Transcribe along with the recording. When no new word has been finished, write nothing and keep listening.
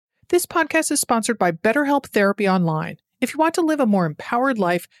This podcast is sponsored by BetterHelp Therapy Online. If you want to live a more empowered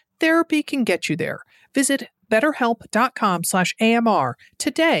life, therapy can get you there. Visit betterhelp.com/AMR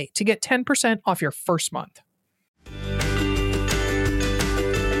today to get 10% off your first month.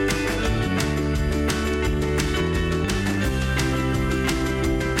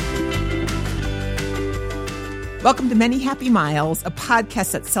 Welcome to Many Happy Miles, a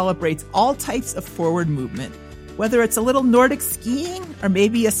podcast that celebrates all types of forward movement. Whether it's a little Nordic skiing or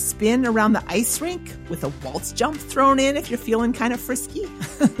maybe a spin around the ice rink with a waltz jump thrown in if you're feeling kind of frisky,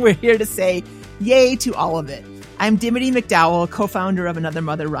 we're here to say yay to all of it. I'm Dimity McDowell, co-founder of Another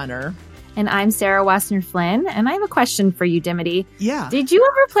Mother Runner. And I'm Sarah Wassner-Flynn, and I have a question for you, Dimity. Yeah. Did you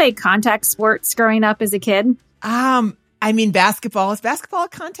ever play contact sports growing up as a kid? Basketball. Is basketball a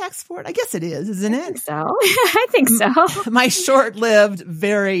contact sport? I guess it is, isn't it? I think so. My short-lived,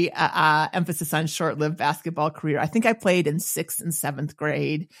 very emphasis on short-lived basketball career. I think I played in 6th and 7th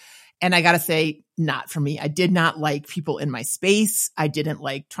grade. And I got to say, not for me. I did not like people in my space. I didn't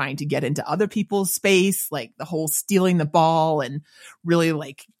like trying to get into other people's space, like the whole stealing the ball and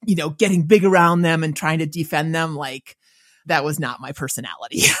really getting big around them and trying to defend them. Like, that was not my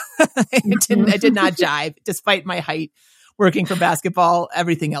personality. I did not jive, despite my height. Working for basketball,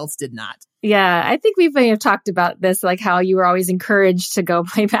 everything else did not. Yeah, I think we've talked about this, like how you were always encouraged to go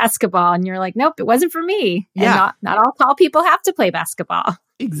play basketball, and you're like, nope, it wasn't for me. Yeah, and not all tall people have to play basketball.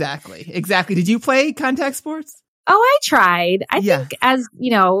 Exactly. Did you play contact sports? Oh, I tried. I think as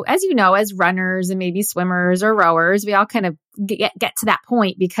runners and maybe swimmers or rowers, we all kind of get to that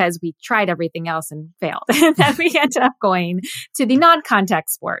point because we tried everything else and failed. And then we ended up going to the non-contact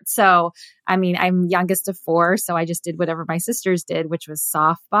sports. So, I'm youngest of 4, so I just did whatever my sisters did, which was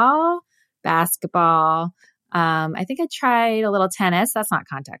softball, basketball. I think I tried a little tennis. That's not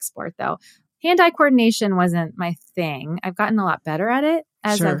contact sport though. Hand-eye coordination wasn't my thing. I've gotten a lot better at it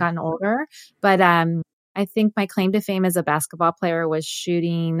as I've gotten older, but, I think my claim to fame as a basketball player was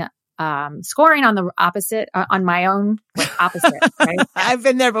scoring on the opposite, on my own opposite. Right? I've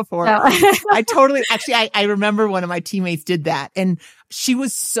been there before. So. I remember one of my teammates did that, and she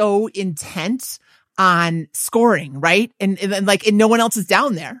was so intent on scoring, right? And no one else is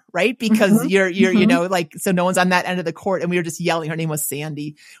down there, right? Because you're so no one's on that end of the court, and we were just yelling. Her name was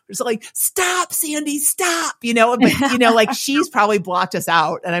Sandy. We're just like, stop, Sandy, stop, but she's probably blocked us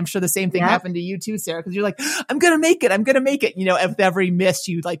out. And I'm sure the same thing happened to you too, Sarah, because you're like, I'm going to make it. With every miss,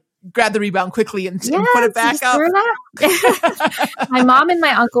 you grab the rebound quickly and put it back up. My mom and my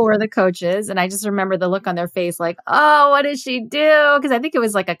uncle were the coaches, and I just remember the look on their face like, oh, what did she do? Because I think it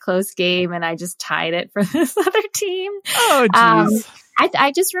was like a close game, and I just tied it for this other team. Oh, geez.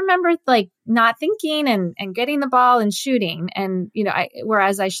 I just remember not thinking and getting the ball and shooting, and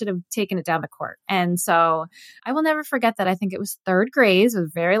whereas I should have taken it down the court. And so I will never forget that. I think it was 3rd grade. It was a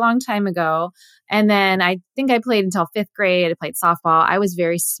very long time ago. And then I think I played until 5th grade. I played softball. I was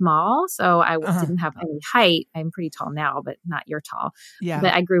very small, so I didn't have any height. I'm pretty tall now, but not you're tall. Yeah.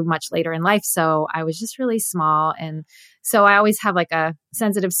 But I grew much later in life, so I was just really small. And so I always have a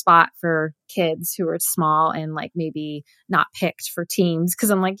sensitive spot for kids who are small and maybe not picked for teams, because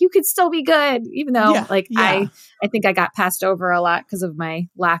I'm like, you could still be good, even though I think I got passed over a lot because of my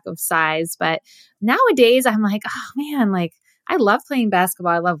lack of size. But nowadays I'm like, oh man, I love playing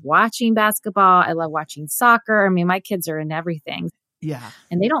basketball. I love watching basketball. I love watching soccer. My kids are in everything. Yeah.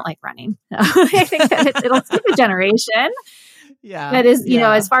 And they don't like running. I think that it'll skip a generation. Yeah. That is,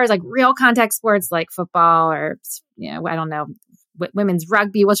 as far as real contact sports like football or, I don't know, women's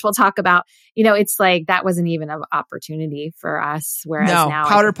rugby, which we'll talk about, it's that wasn't even an opportunity for us. Whereas now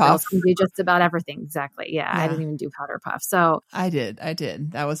powder puff can do just about everything. Exactly. Yeah. I didn't even do powder puff. So I did.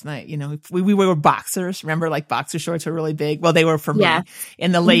 That was my, we were boxers. Remember, boxer shorts were really big. Well, they were for me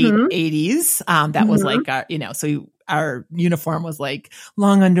in the late 80s. That was our, our uniform was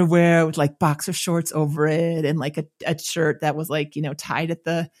long underwear with boxer shorts over it, and a shirt that was tied at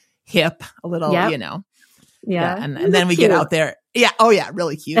the hip a little, Yeah. And then we get out there. Yeah. Oh yeah.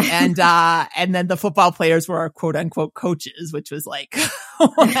 Really cute. And then the football players were our quote unquote coaches, which was I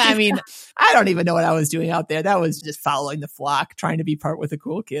don't even know what I was doing out there. That was just following the flock, trying to be part with the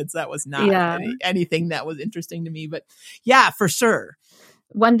cool kids. That was not anything that was interesting to me, but yeah, for sure.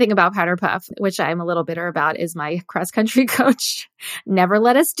 One thing about powder puff, which I'm a little bitter about, is my cross country coach never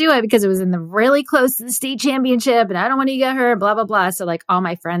let us do it because it was in the really close to the state championship and I don't want to get hurt, blah, blah, blah. So all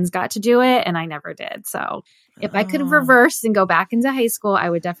my friends got to do it and I never did. So if I could reverse and go back into high school, I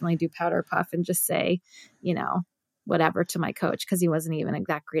would definitely do powder puff and just say, whatever to my coach because he wasn't even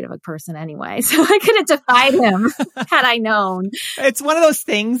that great of a person anyway. So I could have defied him had I known. It's one of those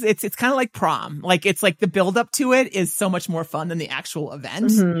things. It's kind of like prom. Like it's like the build up to it is so much more fun than the actual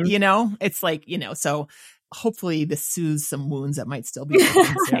event. You know, it's like, you know, so hopefully this soothes some wounds that might still be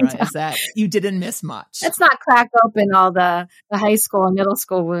open, Sarah, is that you didn't miss much. Let's not crack open all the high school and middle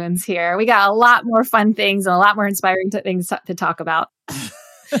school wounds here. We got a lot more fun things and a lot more inspiring things to talk about.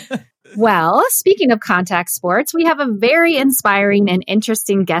 Well, speaking of contact sports, we have a very inspiring and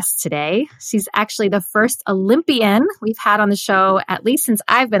interesting guest today. She's actually the first Olympian we've had on the show, at least since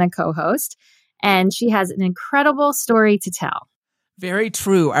I've been a co-host, and she has an incredible story to tell. Very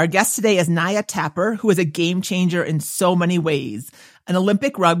true. Our guest today is Naya Tapper, who is a game changer in so many ways. An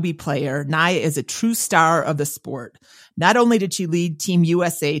Olympic rugby player, Naya is a true star of the sport. Not only did she lead Team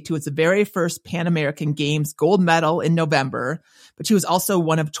USA to its very first Pan American Games gold medal in November, but she was also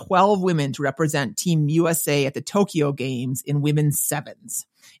one of 12 women to represent Team USA at the Tokyo Games in women's sevens.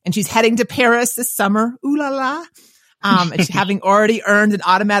 And she's heading to Paris this summer. Ooh la la. Having already earned an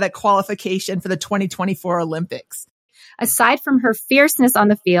automatic qualification for the 2024 Olympics. Aside from her fierceness on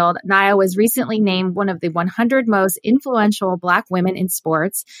the field, Naya was recently named one of the 100 most influential Black women in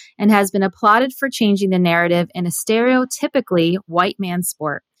sports and has been applauded for changing the narrative in a stereotypically white man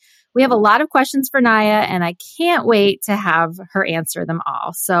sport. We have a lot of questions for Naya, and I can't wait to have her answer them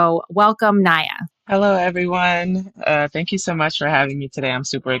all. So welcome, Naya. Hello, everyone. Thank you so much for having me today. I'm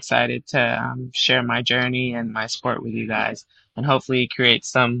super excited to share my journey and my sport with you guys and hopefully create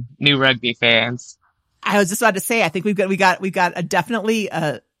some new rugby fans. I was just about to say, I think we've got definitely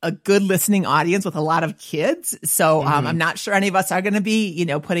a good listening audience with a lot of kids. So, I'm not sure any of us are going to be, you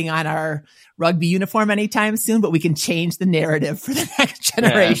know, putting on our rugby uniform anytime soon, but we can change the narrative for the next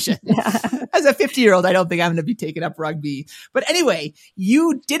generation. Yeah. As a 50-year-old, I don't think I'm going to be taking up rugby. But anyway,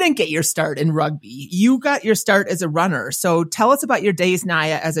 you didn't get your start in rugby. You got your start as a runner. So tell us about your days,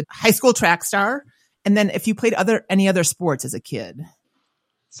 Naya, as a high school track star. And then if you played any other sports as a kid.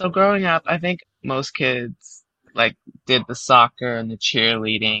 So growing up, I think most kids like did the soccer and the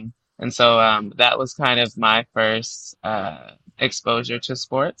cheerleading. And so that was kind of my first exposure to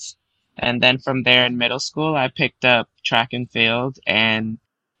sports. And then from there in middle school, I picked up track and field and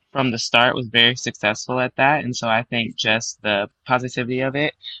from the start was very successful at that. And so I think just the positivity of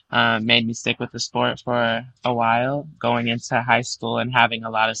it made me stick with the sport for a while, going into high school and having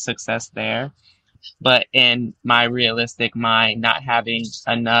a lot of success there. But in my realistic mind, not having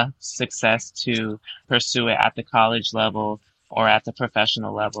enough success to pursue it at the college level or at the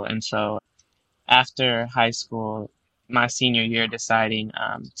professional level. And so after high school, my senior year, deciding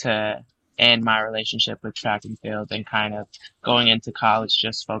to end my relationship with track and field and kind of going into college,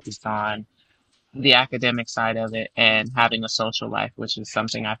 just focused on the academic side of it and having a social life, which is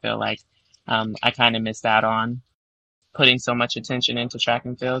something I feel like I kind of missed out on, putting so much attention into track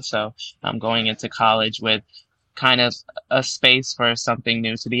and field. So I'm going into college with kind of a space for something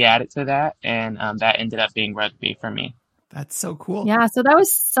new to be added to that. And that ended up being rugby for me. That's so cool. Yeah. So that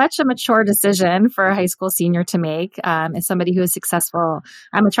was such a mature decision for a high school senior to make. As somebody who is successful,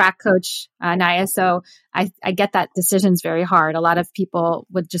 I'm a track coach, Naya. So I get that decision's very hard. A lot of people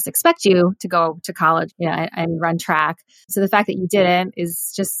would just expect you to go to college, and run track. So the fact that you didn't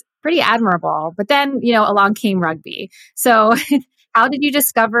is just pretty admirable. But then, along came rugby. So how did you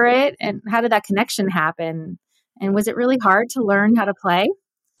discover it and how did that connection happen? And was it really hard to learn how to play?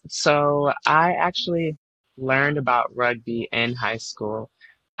 So I actually learned about rugby in high school.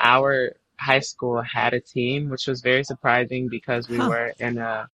 Our high school had a team, which was very surprising because we were in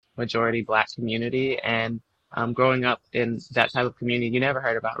a majority Black community. And growing up in that type of community, you never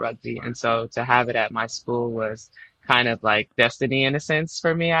heard about rugby. And so to have it at my school was kind of like destiny in a sense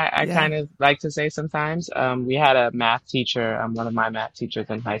for me. I kind of like to say sometimes. We had a math teacher, one of my math teachers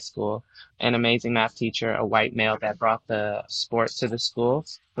in high school, an amazing math teacher, a white male that brought the sport to the school,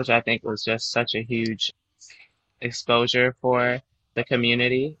 which I think was just such a huge exposure for the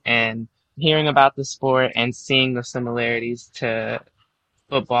community. And hearing about the sport and seeing the similarities to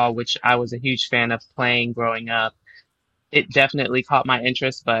football, which I was a huge fan of playing growing up, it definitely caught my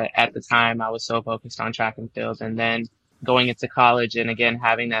interest, but at the time I was so focused on track and field. And then going into college and again,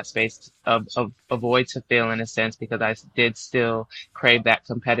 having that space of a void to fill in a sense, because I did still crave that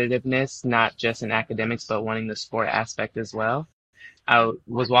competitiveness, not just in academics, but wanting the sport aspect as well. I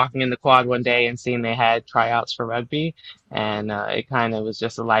was walking in the quad one day and seeing they had tryouts for rugby, and it kind of was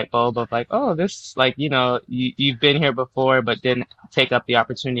just a light bulb of like, oh, this, like, you've been here before, but didn't take up the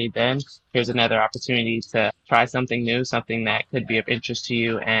opportunity then. Here's another opportunity to try something new, something that could be of interest to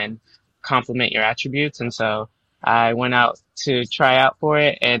you and complement your attributes. And so I went out to try out for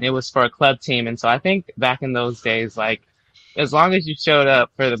it, and it was for a club team. And so I think back in those days, like, as long as you showed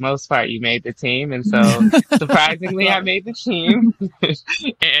up, for the most part, you made the team. And so surprisingly, I made the team.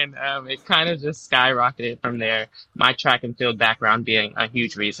 And it kind of just skyrocketed from there. My track and field background being a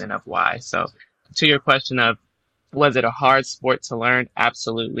huge reason of why. So to your question of, was it a hard sport to learn?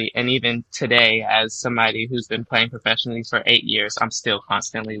 Absolutely. And even today, as somebody who's been playing professionally for 8 years, I'm still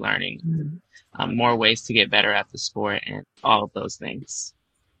constantly learning more ways to get better at the sport and all of those things.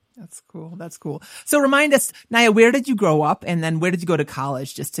 That's cool. That's cool. So remind us, Naya, where did you grow up, and then where did you go to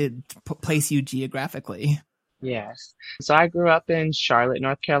college, just to place you geographically? Yes. So I grew up in Charlotte,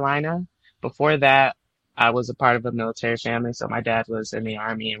 North Carolina. Before that, I was a part of a military family. So my dad was in the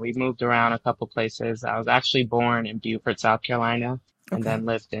Army, and we moved around a couple places. I was actually born in Beaufort, South Carolina, and then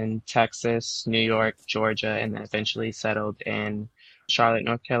lived in Texas, New York, Georgia, and then eventually settled in Charlotte,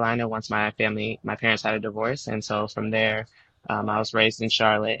 North Carolina once my parents had a divorce. And so from there, I was raised in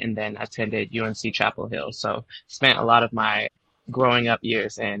Charlotte and then attended UNC Chapel Hill. So spent a lot of my growing up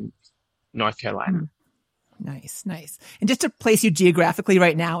years in North Carolina. Nice, nice. And just to place you geographically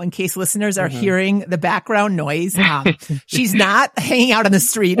right now, in case listeners are hearing the background noise, she's not hanging out on the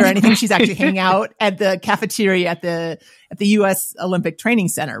street or anything. She's actually hanging out at the cafeteria at the U.S. Olympic Training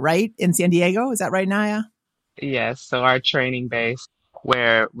Center, right? In San Diego. Is that right, Naya? Yes. So our training base,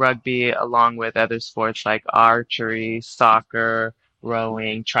 where rugby, along with other sports like archery, soccer,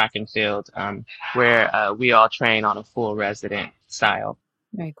 rowing, track and field, where we all train on a full resident style.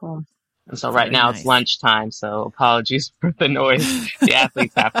 Very cool. And so right now it's lunchtime, so apologies for the noise. The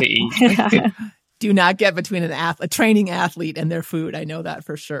athletes have to eat. Do not get between a training athlete and their food. I know that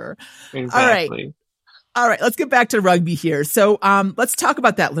for sure. Exactly. All right. Let's get back to rugby here. So let's talk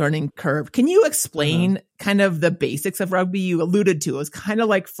about that learning curve. Can you explain kind of the basics of rugby? You alluded to it was kind of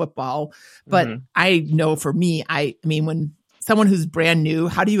like football, but I know for me, I mean, when someone who's brand new,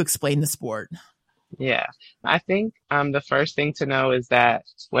 how do you explain the sport? Yeah, I think the first thing to know is that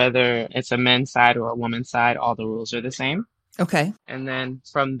whether it's a men's side or a women's side, all the rules are the same. Okay. And then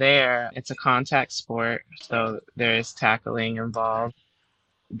from there, it's a contact sport, so there is tackling involved.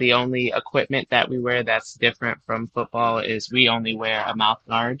 The only equipment that we wear that's different from football is we only wear a mouth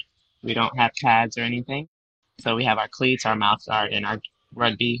guard. We don't have pads or anything. So we have our cleats, our mouth guard, and our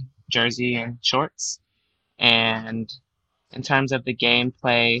rugby jersey and shorts. And in terms of the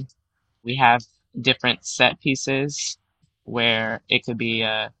gameplay, we have different set pieces where it could be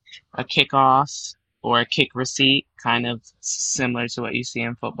a kickoff or a kick receipt, kind of similar to what you see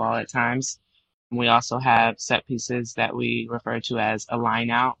in football at times. We also have set pieces that we refer to as a line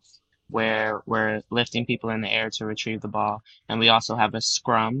out, where we're lifting people in the air to retrieve the ball. And we also have a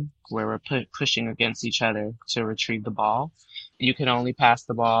scrum, where we're pushing against each other to retrieve the ball. You can only pass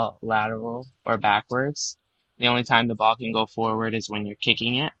the ball lateral or backwards. The only time the ball can go forward is when you're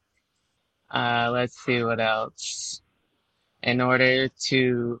kicking it. Let's see what else. In order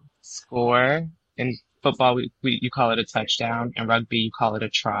to score, in football, you call it a touchdown. In rugby, you call it a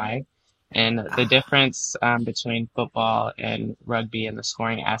try. And the difference between football and rugby in the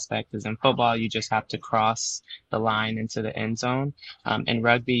scoring aspect is in football, you just have to cross the line into the end zone. In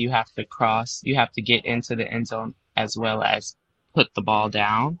rugby, you have to get into the end zone as well as put the ball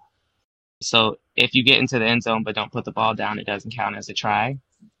down. So if you get into the end zone but don't put the ball down, it doesn't count as a try.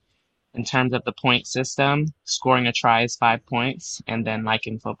 In terms of the point system, scoring a try is 5 points. And then like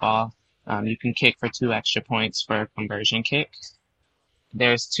in football, you can kick for 2 extra points for a conversion kick.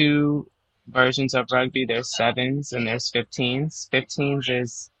 There's 2 versions of rugby. There's 7s and there's 15s. 15s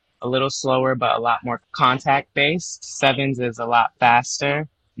is a little slower, but a lot more contact based. 7s is a lot faster,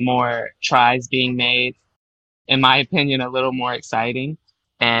 more tries being made. In my opinion, a little more exciting.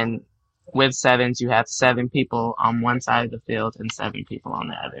 And with 7s, you have 7 people on one side of the field and 7 people on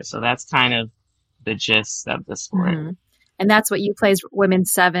the other. So that's kind of the gist of the sport. Mm-hmm. And that's what you play is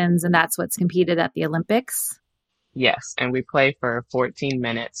women's 7s, and that's what's competed at the Olympics? Yes, and we play for 14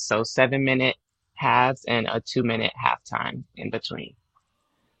 minutes, so 7-minute halves and a 2-minute halftime in between.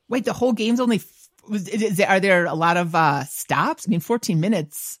 Wait, the whole game's only are there a lot of stops? I mean, 14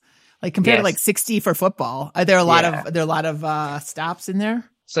 minutes, like compared to like 60 for football. Are there a lot of stops in there?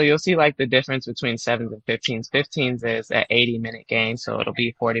 So you'll see like the difference between 7s and 15s. 15s is an 80-minute game, so it'll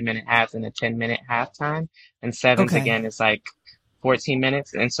be 40-minute halves and a 10-minute halftime. And 7s again is like 14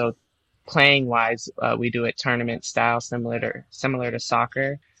 minutes. And so playing wise, we do it tournament style, similar to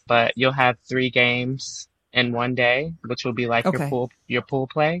soccer. But you'll have 3 games in one day, which will be like your pool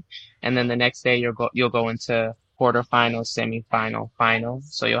play. And then the next day you'll go into quarterfinal, semifinal, final.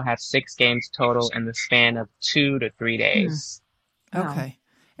 So you'll have 6 games total in the span of 2 to 3 days. Okay.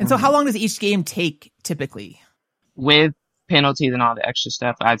 And so how long does each game take typically? with penalties and all the extra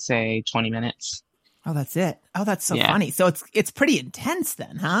stuff, I'd say 20 minutes. Oh, that's it. Oh, that's so Yeah. funny. So it's pretty intense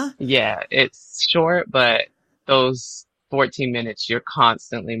then, huh? Yeah, it's short, but those 14 minutes, you're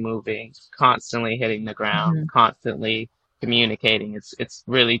constantly moving, constantly hitting the ground, constantly communicating. It's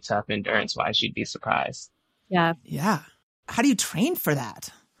really tough endurance wise. You'd be surprised. Yeah. Yeah. How do you train for that?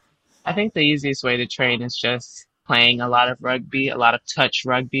 I think the easiest way to train is just playing a lot of rugby, a lot of touch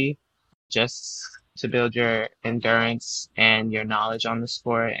rugby, just to build your endurance and your knowledge on the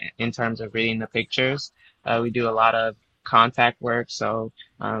sport in terms of reading the pictures. We do a lot of contact work, so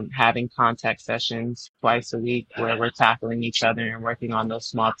having contact sessions twice a week where we're tackling each other and working on those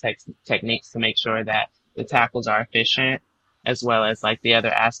small techniques to make sure that the tackles are efficient, as well as like the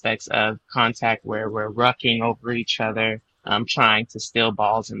other aspects of contact where we're rucking over each other, trying to steal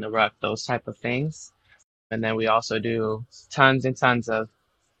balls in the ruck, those type of things. And then we also do tons and tons of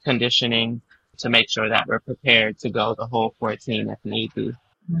conditioning to make sure that we're prepared to go the whole 14 if need be.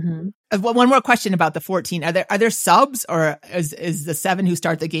 One more question about the 14. Are there subs, or is the 7 who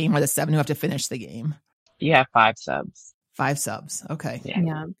start the game or the 7 who have to finish the game? You have 5 subs. 5 subs. Okay.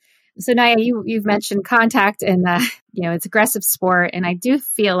 Yeah. So Naya, you've mentioned contact and it's aggressive sport, and I do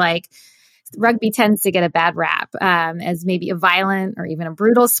feel like rugby tends to get a bad rap as maybe a violent or even a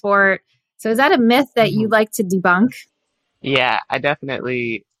brutal sport. So is that a myth that you'd like to debunk? Yeah, I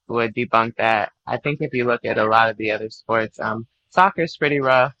definitely would debunk that. I think if you look at a lot of the other sports, soccer's pretty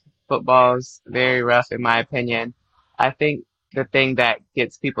rough. Football's very rough, in my opinion. I think the thing that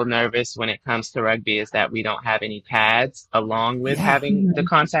gets people nervous when it comes to rugby is that we don't have any pads along with having the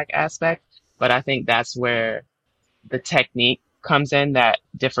contact aspect. But I think that's where the technique comes in that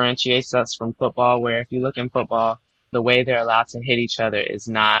differentiates us from football, where if you look in football, the way they're allowed to hit each other is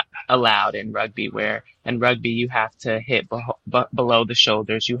not allowed in rugby, where in rugby you have to hit below the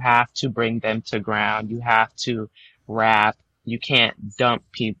shoulders. You have to bring them to ground. You have to wrap. You can't dump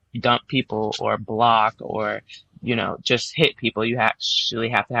people or block or, just hit people. You actually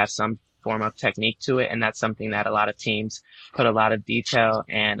have to have some form of technique to it. And that's something that a lot of teams put a lot of detail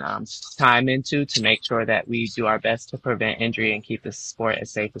and time into to make sure that we do our best to prevent injury and keep the sport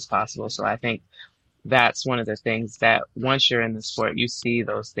as safe as possible. So I think that's one of the things that once you're in the sport, you see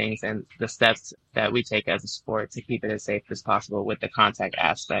those things and the steps that we take as a sport to keep it as safe as possible with the contact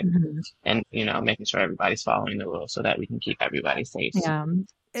aspect and, making sure everybody's following the rules so that we can keep everybody safe. Yeah.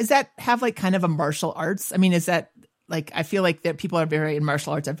 Does that have like kind of a martial arts? I mean, is that like, I feel like that people in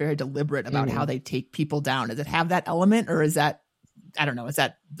martial arts are very deliberate about how they take people down. Does it have that element, or is that, I don't know, is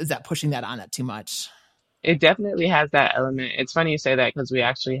that pushing that on it too much? It definitely has that element. It's funny you say that because we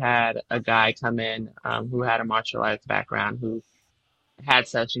actually had a guy come in who had a martial arts background who had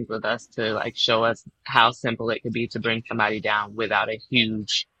sessions with us to like show us how simple it could be to bring somebody down without a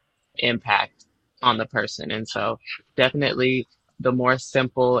huge impact on the person. And so definitely the more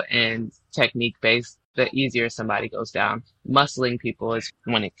simple and technique based, the easier somebody goes down. Muscling people is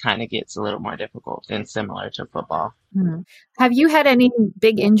when it kind of gets a little more difficult and similar to football. Have you had any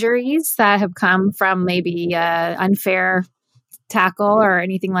big injuries that have come from maybe unfair tackle or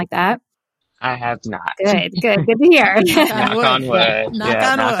anything like that? I have not. Good to hear. Knock on wood.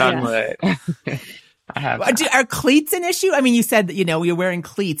 Knock on wood. I have. Are cleats an issue? I mean, you said that, you're wearing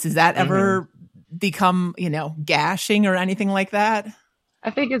cleats. Has that ever become, gashing or anything like that? I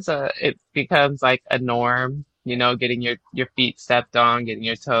think it becomes like a norm, getting your feet stepped on, getting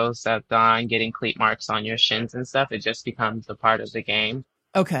your toes stepped on, getting cleat marks on your shins and stuff. It just becomes a part of the game.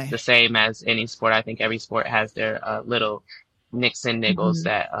 Okay. The same as any sport. I think every sport has their little nicks and niggles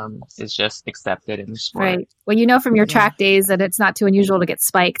that is just accepted in the sport. Right. Well, from your track days that it's not too unusual to get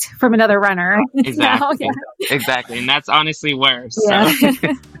spiked from another runner. Exactly. Exactly. And that's honestly worse. Yeah. So.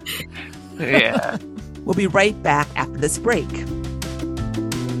 Yeah. We'll be right back after this break.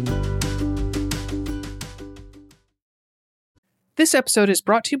 This episode is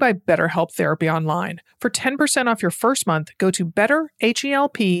brought to you by BetterHelp Therapy Online. For 10% off your first month, go to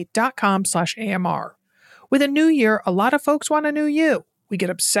betterhelp.com/AMR. With a new year, a lot of folks want a new you. We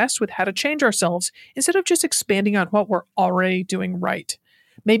get obsessed with how to change ourselves instead of just expanding on what we're already doing right.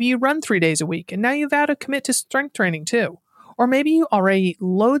 Maybe you run 3 days a week and now you vow to commit to strength training too. Or maybe you already eat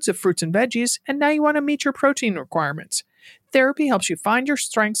loads of fruits and veggies and now you want to meet your protein requirements. Therapy helps you find your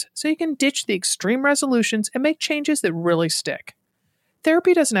strengths so you can ditch the extreme resolutions and make changes that really stick.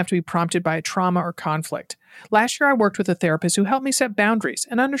 Therapy doesn't have to be prompted by a trauma or conflict. Last year, I worked with a therapist who helped me set boundaries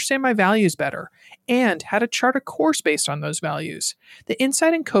and understand my values better, and how to chart a course based on those values. The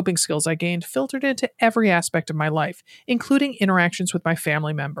insight and coping skills I gained filtered into every aspect of my life, including interactions with my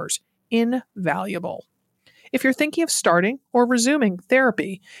family members. Invaluable. If you're thinking of starting or resuming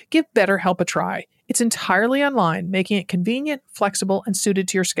therapy, give BetterHelp a try. It's entirely online, making it convenient, flexible, and suited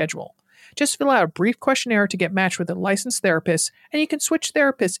to your schedule. Just fill out a brief questionnaire to get matched with a licensed therapist, and you can switch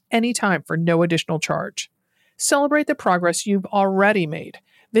therapists anytime for no additional charge. Celebrate the progress you've already made.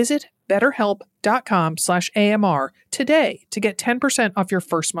 Visit betterhelp.com/AMR today to get 10% off your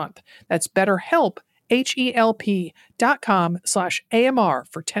first month. That's BetterHelp, HELP.com/AMR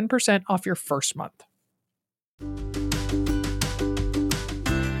for 10% off your first month.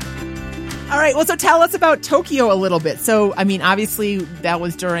 All right. Well, so tell us about Tokyo a little bit. So, I mean, obviously that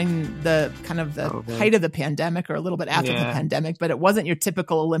was during the kind of the height of the pandemic or a little bit after the pandemic, but it wasn't your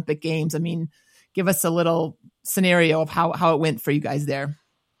typical Olympic Games. I mean, give us a little scenario of how it went for you guys there.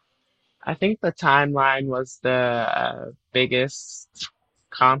 I think the timeline was the biggest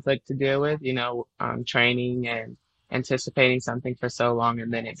conflict to deal with, training and anticipating something for so long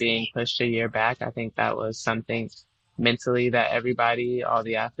and then it being pushed a year back. I think that was something mentally that everybody, all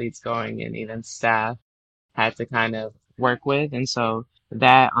the athletes going and even staff had to kind of work with. And so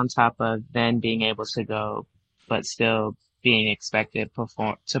that on top of then being able to go, but still being expected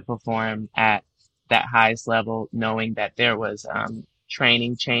to perform at that highest level, knowing that there was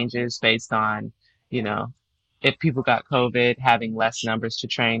training changes based on, if people got COVID, having less numbers to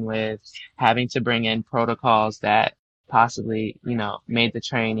train with, having to bring in protocols that possibly, made the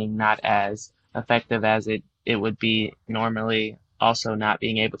training not as effective as it would be normally. Also not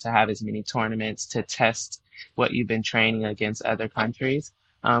being able to have as many tournaments to test what you've been training against other countries.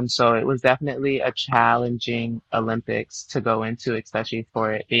 So it was definitely a challenging Olympics to go into, especially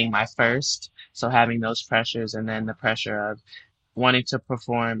for it being my first. So having those pressures and then the pressure of wanting to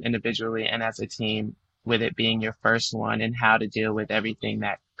perform individually and as a team with it being your first one and how to deal with everything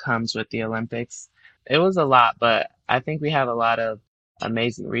that comes with the Olympics. It was a lot, but I think we have a lot of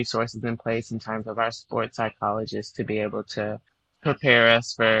amazing resources in place in terms of our sports psychologists to be able to prepare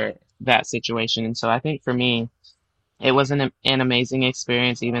us for that situation. And so I think for me, it was an amazing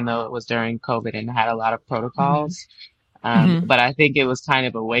experience, even though it was during COVID and had a lot of protocols. But I think it was kind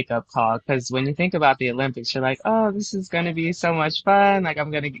of a wake up call because when you think about the Olympics, you're like, oh, this is going to be so much fun. Like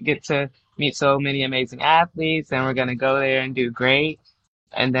I'm going to get to meet so many amazing athletes and we're going to go there and do great.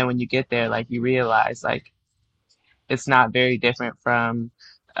 And then when you get there, like you realize like it's not very different from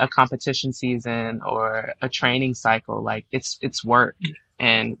a competition season or a training cycle. Like it's work.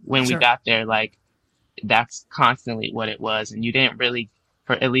 And when we got there, like that's constantly what it was. And you didn't really,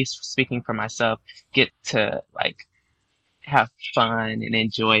 for at least speaking for myself, get to like have fun and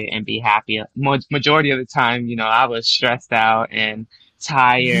enjoy it and be happy. Majority of the time, I was stressed out and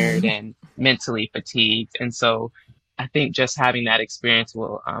tired and mentally fatigued. And so I think just having that experience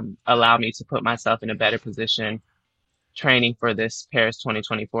will allow me to put myself in a better position training for this Paris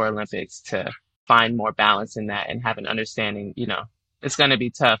 2024 Olympics to find more balance in that and have an understanding, it's going to be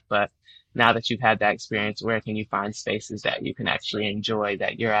tough, but now that you've had that experience, where can you find spaces that you can actually enjoy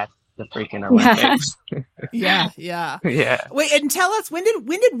that you're at the freaking Olympics? Yeah. Wait, and tell us, when did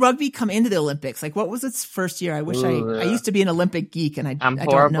rugby come into the Olympics? Like, what was its first year? I wish I used to be an Olympic geek, and I'm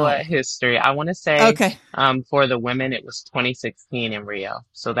horrible don't know. at history. I want to say, for the women, it was 2016 in Rio.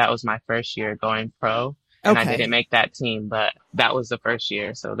 So that was my first year going pro, and I didn't make that team, but that was the first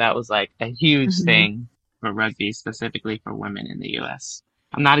year. So that was like a huge thing for rugby, specifically for women in the U.S.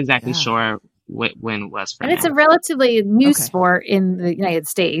 I'm not exactly sure when it was for And it's a relatively new sport in the United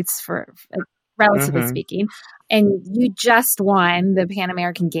States, for relatively speaking. And you just won the Pan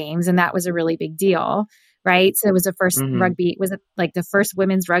American Games, and that was a really big deal, right? So it was the first rugby, was it like the first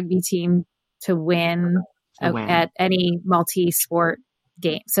women's rugby team to win at any multi-sport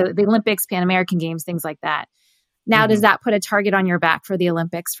game? So the Olympics, Pan American Games, things like that. Now, does that put a target on your back for the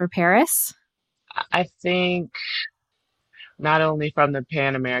Olympics for Paris? I think not only from the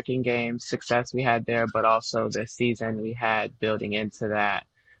Pan American Games success we had there, but also the season we had building into that,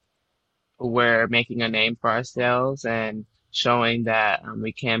 we're making a name for ourselves and showing that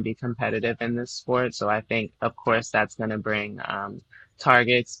we can be competitive in this sport. So I think, of course, that's going to bring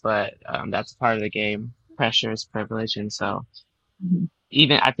targets, but that's part of the game. Pressure is privilege. And so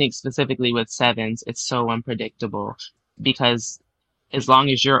even I think specifically with sevens, it's so unpredictable because as long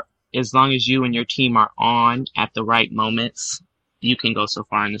as you and your team are on at the right moments, you can go so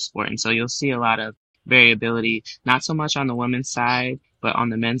far in the sport. And so you'll see a lot of variability, not so much on the women's side, but on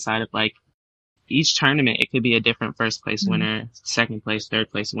the men's side of like each tournament, it could be a different first place winner, second place, third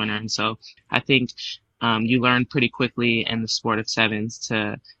place winner. And so I think you learn pretty quickly in the sport of sevens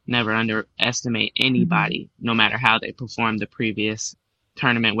to never underestimate anybody, no matter how they performed the previous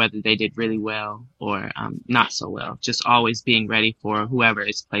tournament, whether they did really well or not so well. Just always being ready for whoever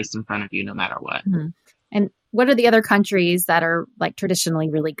is placed in front of you, no matter what. And what are the other countries that are like traditionally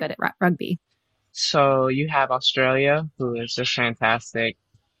really good at rugby? So you have Australia, who is just fantastic,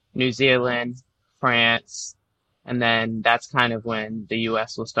 New Zealand, France, and then that's kind of when the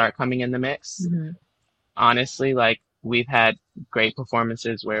US will start coming in the mix. Mm-hmm. Honestly, like we've had great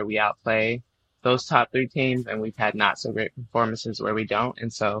performances where we outplay those top three teams, and we've had not so great performances where we don't.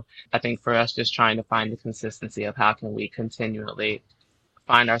 And so I think for us, just trying to find the consistency of how can we continually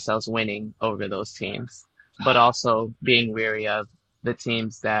find ourselves winning over those teams, but also being weary of the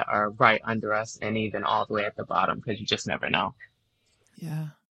teams that are right under us and even all the way at the bottom, because you just never know. Yeah.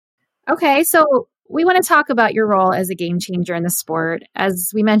 Okay, so we want to talk about your role as a game changer in the sport.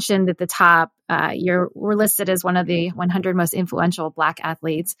 As we mentioned at the top, we're listed as one of the 100 most influential Black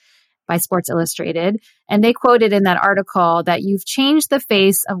athletes by Sports Illustrated. And they quoted in that article that you've changed the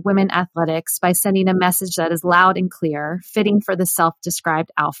face of women athletics by sending a message that is loud and clear, fitting for the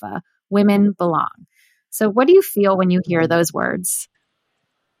self-described alpha. Women belong. So what do you feel when you hear those words?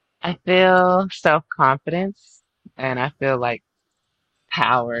 I feel self-confidence, and I feel like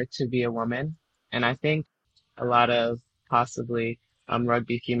power to be a woman. And I think a lot of possibly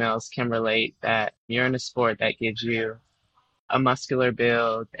rugby females can relate that you're in a sport that gives you a muscular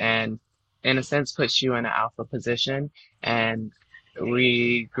build and in a sense puts you in an alpha position. And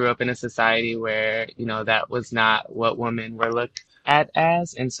we grew up in a society where, that was not what women were looked at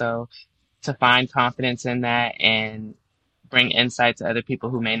as. And so to find confidence in that and bring insight to other people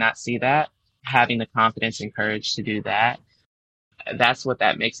who may not see that, having the confidence and courage to do that, that's what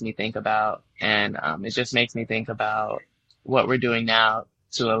that makes me think about. And it just makes me think about what we're doing now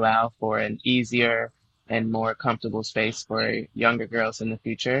to allow for an easier and more comfortable space for younger girls in the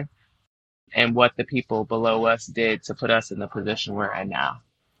future, and what the people below us did to put us in the position we're in now.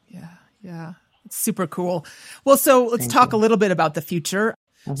 Yeah. It's super cool. Well, so let's talk a little bit about the future.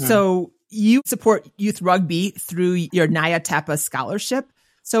 Mm-hmm. So you support youth rugby through your Naya Tapa scholarship.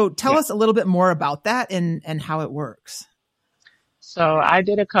 So tell us a little bit more about that and how it works. So I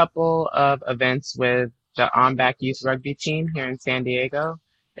did a couple of events with the OnBack Youth Rugby team here in San Diego.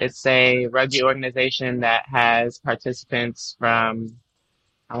 It's a rugby organization that has participants from,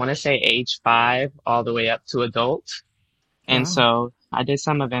 I want to say, age 5 all the way up to adult. And so I did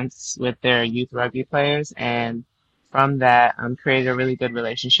some events with their youth rugby players, and from that, created a really good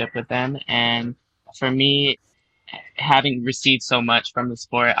relationship with them. And for me, having received so much from the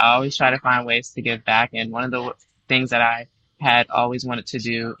sport, I always try to find ways to give back. And one of the things that I had always wanted to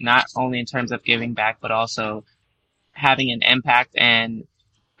do, not only in terms of giving back, but also having an impact and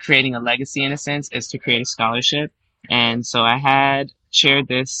creating a legacy in a sense, is to create a scholarship. And so I had shared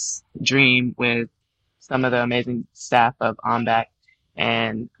this dream with some of the amazing staff of OnBack,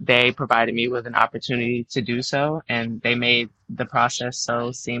 and they provided me with an opportunity to do so. And they made the process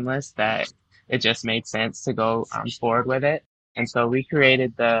so seamless that it just made sense to go forward with it. And so we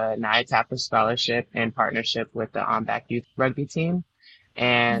created the Naya Tapa Scholarship in partnership with the OnBack Youth Rugby team.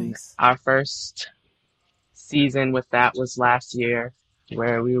 And our first season with that was last year,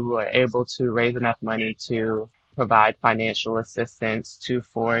 where we were able to raise enough money to provide financial assistance to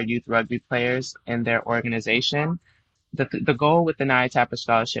 4 youth rugby players in their organization. The goal with the Naya Tapa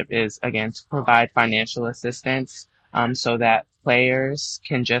Scholarship is, again, to provide financial assistance so that players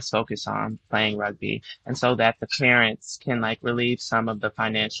can just focus on playing rugby, and so that the parents can relieve some of the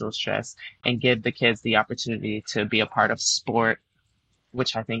financial stress and give the kids the opportunity to be a part of sport,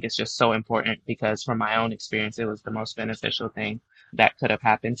 which I think is just so important, because from my own experience, it was the most beneficial thing that could have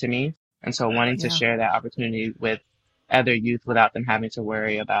happened to me. And so wanting to share that opportunity with other youth without them having to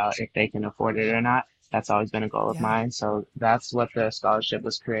worry about if they can afford it or not, that's always been a goal of mine. So that's what the scholarship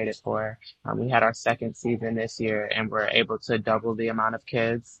was created for. We had our second season this year, and we're able to double the amount of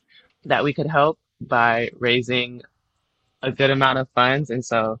kids that we could help by raising a good amount of funds. And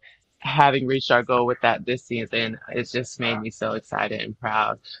so having reached our goal with that this season, it's just made me so excited and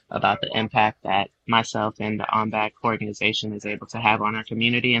proud about the impact that myself and the OnBack organization is able to have on our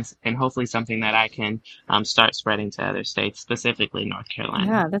community, and hopefully something that I can start spreading to other states, specifically North Carolina.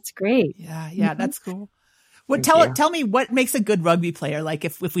 Yeah, that's great. Yeah, that's cool. Well, tell me what makes a good rugby player. Like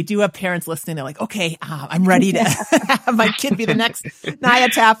if we do have parents listening, they're like, okay, I'm ready to have my kid be the next Naya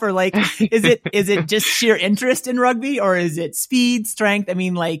Tapa. Like, is it just sheer interest in rugby, or is it speed, strength? I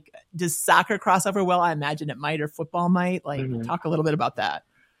mean, does soccer cross over? Well, I imagine it might, or football might. Talk a little bit about that.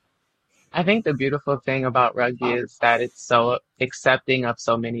 I think the beautiful thing about rugby is that it's so accepting of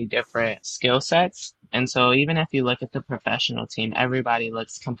so many different skill sets. And so even if you look at the professional team, everybody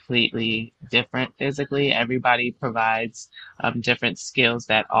looks completely different physically. Everybody provides different skills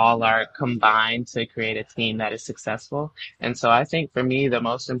that all are combined to create a team that is successful. And so I think for me, the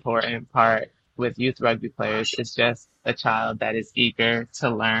most important part with youth rugby players is just a child that is eager to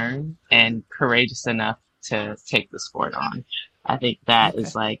learn and courageous enough to take the sport on. I think that Okay.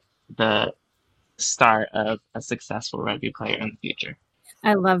 is like the start of a successful rugby player in the future.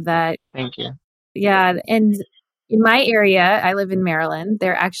 I love that. Thank you. Yeah. And in my area, I live in Maryland,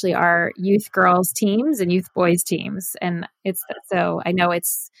 there actually are youth girls teams and youth boys teams. And so I know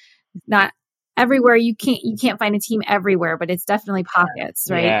it's not everywhere. You can't find a team everywhere, but it's definitely pockets,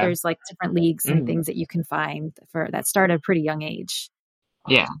 right? Yeah. There's like different leagues and things that you can find for that start at a pretty young age.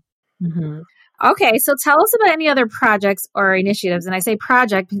 Yeah. Mm-hmm. Okay, so tell us about any other projects or initiatives. And I say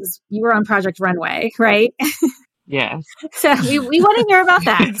project because you were on Project Runway, right? Yes. So we want to hear about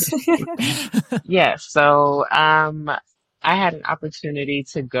that. Yes. So I had an opportunity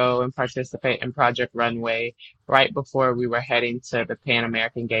to go and participate in Project Runway right before we were heading to the Pan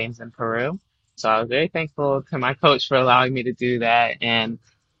American Games in Peru. So I was very thankful to my coach for allowing me to do that. And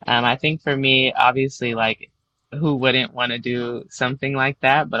I think for me, obviously, like, who wouldn't want to do something like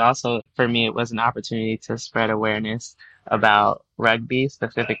that? But also for me, it was an opportunity to spread awareness about rugby,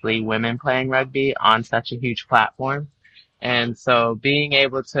 specifically women playing rugby on such a huge platform. And so being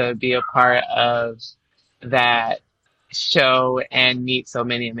able to be a part of that show and meet so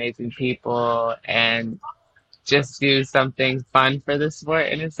many amazing people and just do something fun for the sport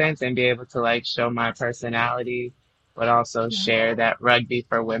in a sense and be able to like show my personality, but also share that rugby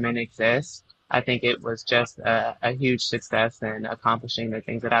for women exists. I think it was just a huge success in accomplishing the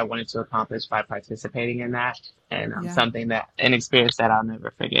things that I wanted to accomplish by participating in that, and something an experience that I'll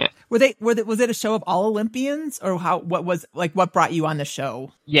never forget. Was it a show of all Olympians, or what brought you on the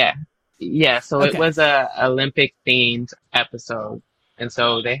show? Yeah. So It was a Olympic themed episode, and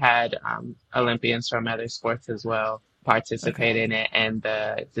so they had Olympians from other sports as well participate in it, and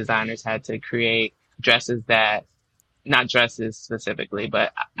the designers had to create dresses that. Not dresses specifically,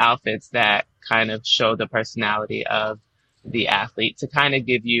 but outfits that kind of show the personality of the athlete to kind of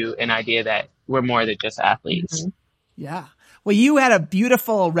give you an idea that we're more than just athletes. Mm-hmm. Yeah. Well, you had a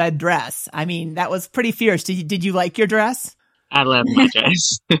beautiful red dress. I mean, that was pretty fierce. Did you like your dress? I love my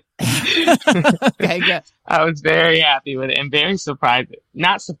dress. Okay, good. I was very happy with it and very surprised.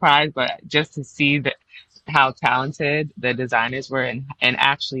 Not surprised, but just to see how talented the designers were and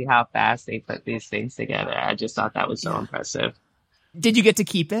actually how fast they put these things together. I just thought that was so impressive. Did you get to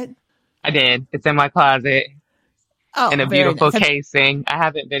keep it? I did. It's in my closet in a beautiful casing. I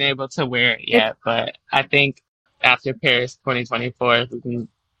haven't been able to wear it yet, but I think after Paris 2024, if we can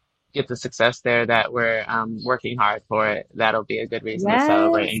get the success there that we're working hard for it, that'll be a good reason to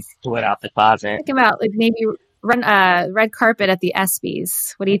celebrate and pull it out the closet. Think about like maybe run red carpet at the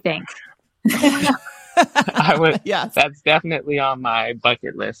ESPYs. What do you think? I would. Yes. That's definitely on my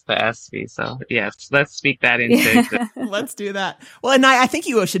bucket list, the ESPY. So yes, let's speak that into. Let's do that. Well, and I think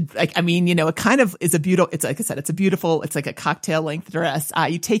you should, like, I mean, it kind of is a beautiful, it's like I said, it's like a cocktail length dress.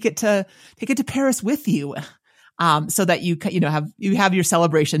 You take it to Paris with you. So that you have your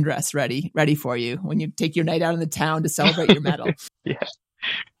celebration dress ready for you when you take your night out in the town to celebrate your medal. Yeah.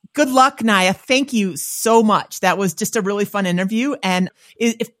 Good luck, Naya. Thank you so much. That was just a really fun interview. And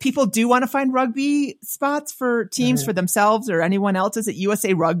if people do want to find rugby spots for teams for themselves or anyone else, is it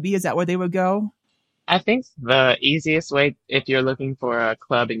USA Rugby? Is that where they would go? I think the easiest way, if you're looking for a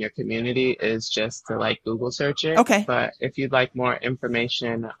club in your community, is just to like Google search it. Okay. But if you'd like more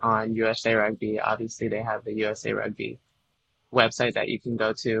information on USA Rugby, obviously they have the USA Rugby website that you can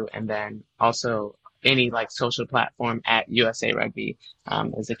go to, and then also any like social platform at USA Rugby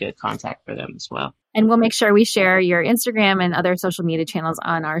is a good contact for them as well. And we'll make sure we share your Instagram and other social media channels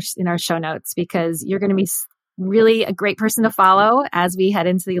in our show notes, because you're going to be really a great person to follow as we head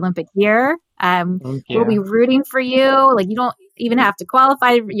into the Olympic year. We'll be rooting for you. Like, you don't even have to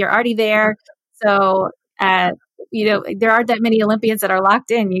qualify. You're already there. So, there aren't that many Olympians that are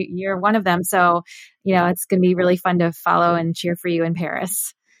locked in. You're one of them. So, it's going to be really fun to follow and cheer for you in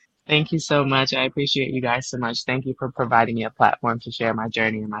Paris. Thank you so much. I appreciate you guys so much. Thank you for providing me a platform to share my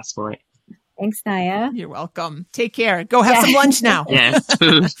journey in my sport. Thanks, Naya. You're welcome. Take care. Go have some lunch now. Yes.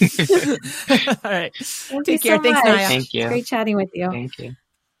 All right. Take care. Thanks, Naya. Thank you. Great chatting with you. Thank you.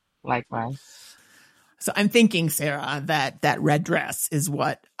 Likewise. So I'm thinking, Sarah, that red dress is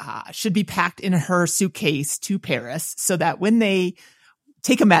what should be packed in her suitcase to Paris, so that when they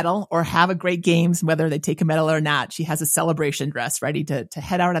take a medal or have a great games, whether they take a medal or not, she has a celebration dress ready to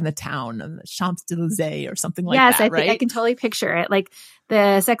head out on the town on the Champs-Élysées or something like that. Yes, I think I can totally picture it. Like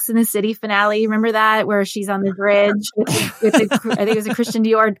the Sex and the City finale. Remember that, where she's on the bridge with I think it was a Christian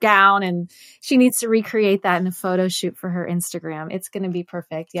Dior gown, and she needs to recreate that in a photo shoot for her Instagram. It's going to be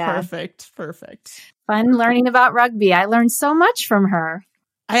perfect. Yeah. Perfect. Fun learning about rugby. I learned so much from her.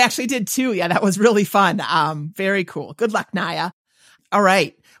 I actually did too. Yeah, that was really fun. Very cool. Good luck, Naya. All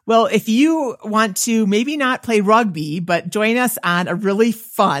right. Well, if you want to maybe not play rugby, but join us on a really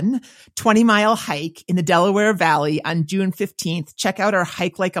fun 20-mile hike in the Delaware Valley on June 15th, check out our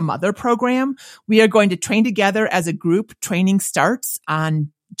Hike Like a Mother program. We are going to train together as a group. Training starts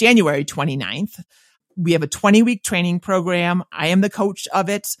on January 29th. We have a 20-week training program. I am the coach of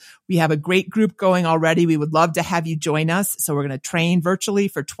it. We have a great group going already. We would love to have you join us. So we're going to train virtually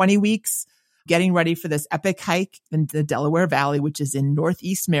for 20 weeks. Getting ready for this epic hike in the Delaware Valley, which is in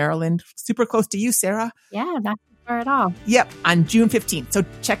Northeast Maryland, super close to you, Sarah. Yeah, not too far at all. Yep, on June 15th. So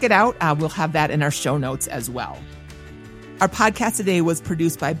check it out. We'll have that in our show notes as well. Our podcast today was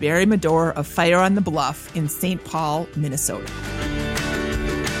produced by Barry Medore of Fire on the Bluff in St. Paul, Minnesota.